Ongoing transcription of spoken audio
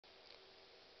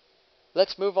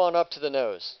Let's move on up to the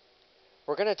nose.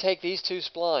 We're going to take these two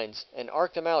splines and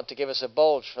arc them out to give us a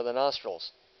bulge for the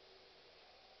nostrils.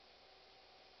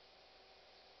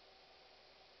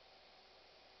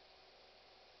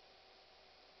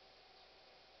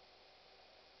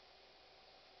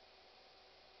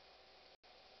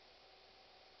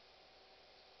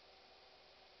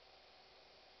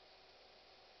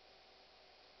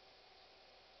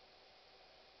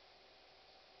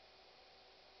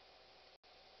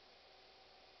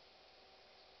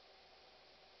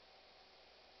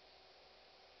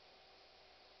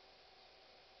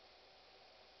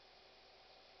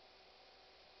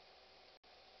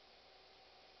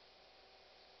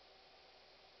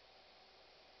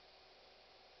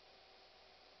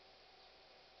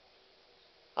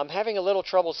 I'm having a little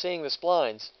trouble seeing the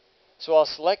splines, so I'll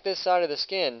select this side of the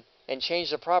skin and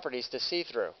change the properties to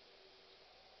see-through.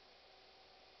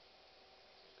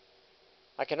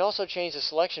 I can also change the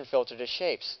selection filter to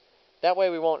shapes. That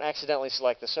way we won't accidentally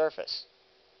select the surface.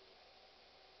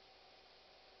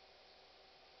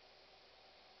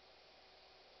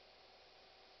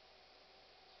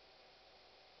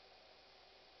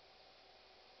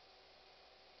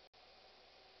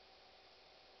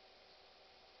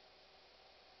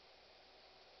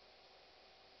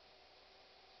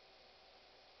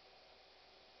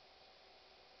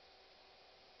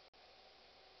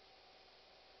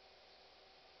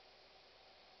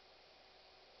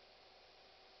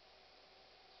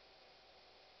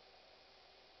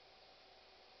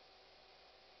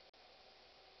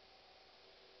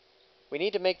 We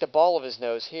need to make the ball of his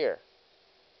nose here.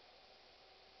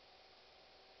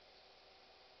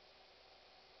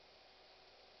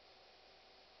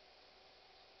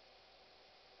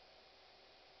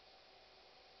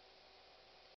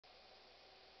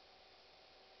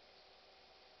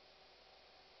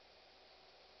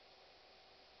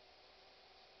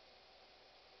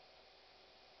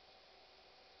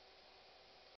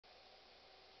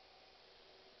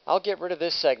 I'll get rid of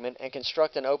this segment and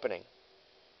construct an opening.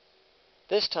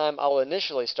 This time I'll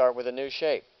initially start with a new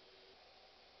shape.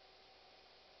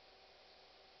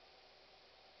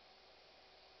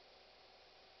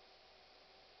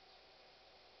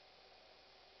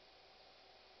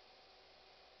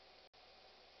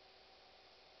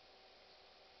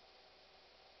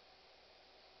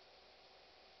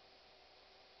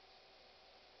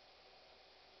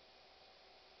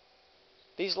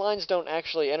 These lines don't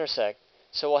actually intersect,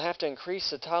 so we'll have to increase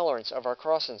the tolerance of our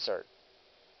cross insert.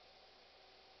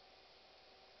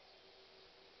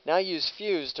 Now use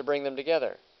Fuse to bring them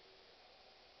together.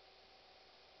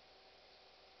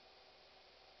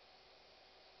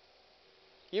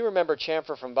 You remember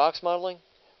chamfer from box modeling?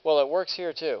 Well, it works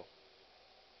here too.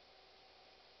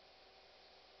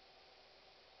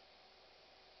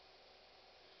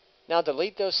 Now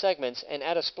delete those segments and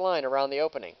add a spline around the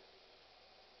opening.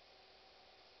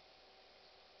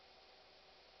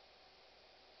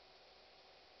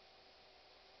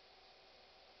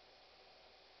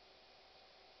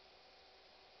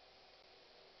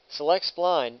 Select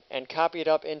spline and copy it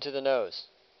up into the nose.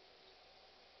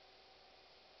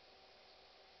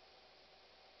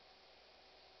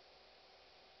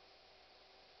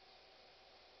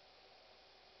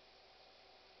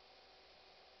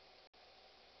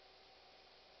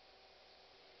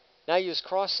 Now use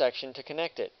cross section to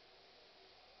connect it.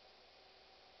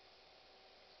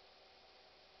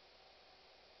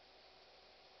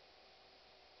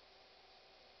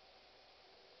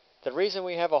 The reason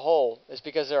we have a hole is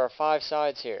because there are 5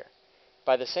 sides here.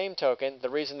 By the same token, the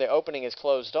reason the opening is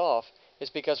closed off is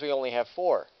because we only have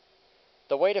 4.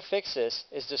 The way to fix this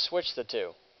is to switch the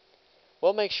two.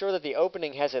 We'll make sure that the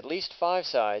opening has at least 5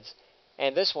 sides,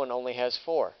 and this one only has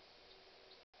 4.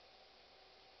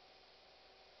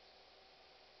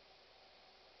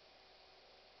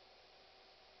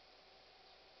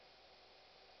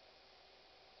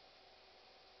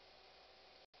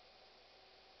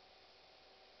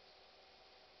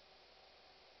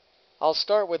 I'll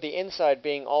start with the inside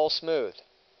being all smooth.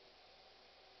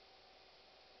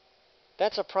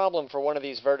 That's a problem for one of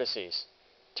these vertices.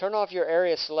 Turn off your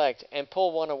area select and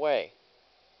pull one away.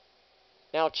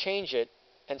 Now change it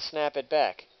and snap it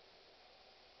back.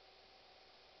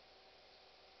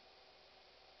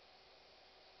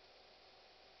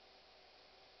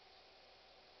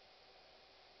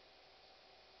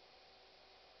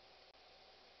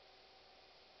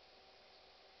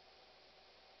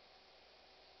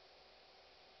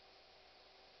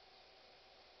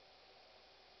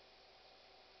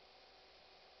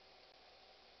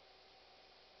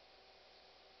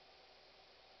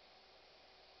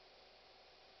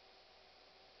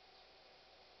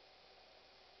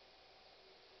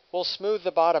 we'll smooth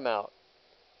the bottom out.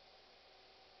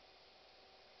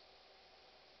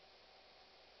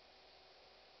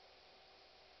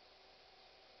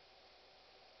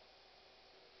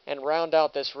 And round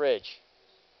out this ridge.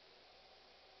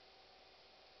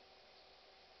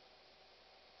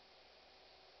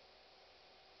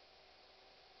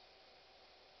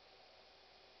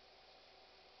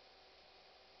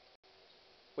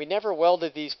 We never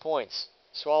welded these points,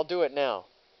 so I'll do it now.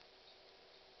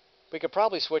 We could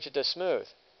probably switch it to smooth.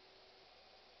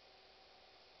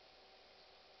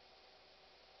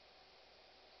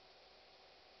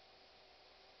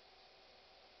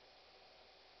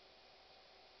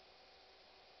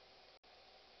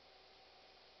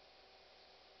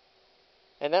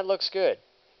 And that looks good.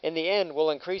 In the end,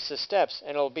 we'll increase the steps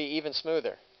and it'll be even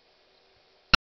smoother.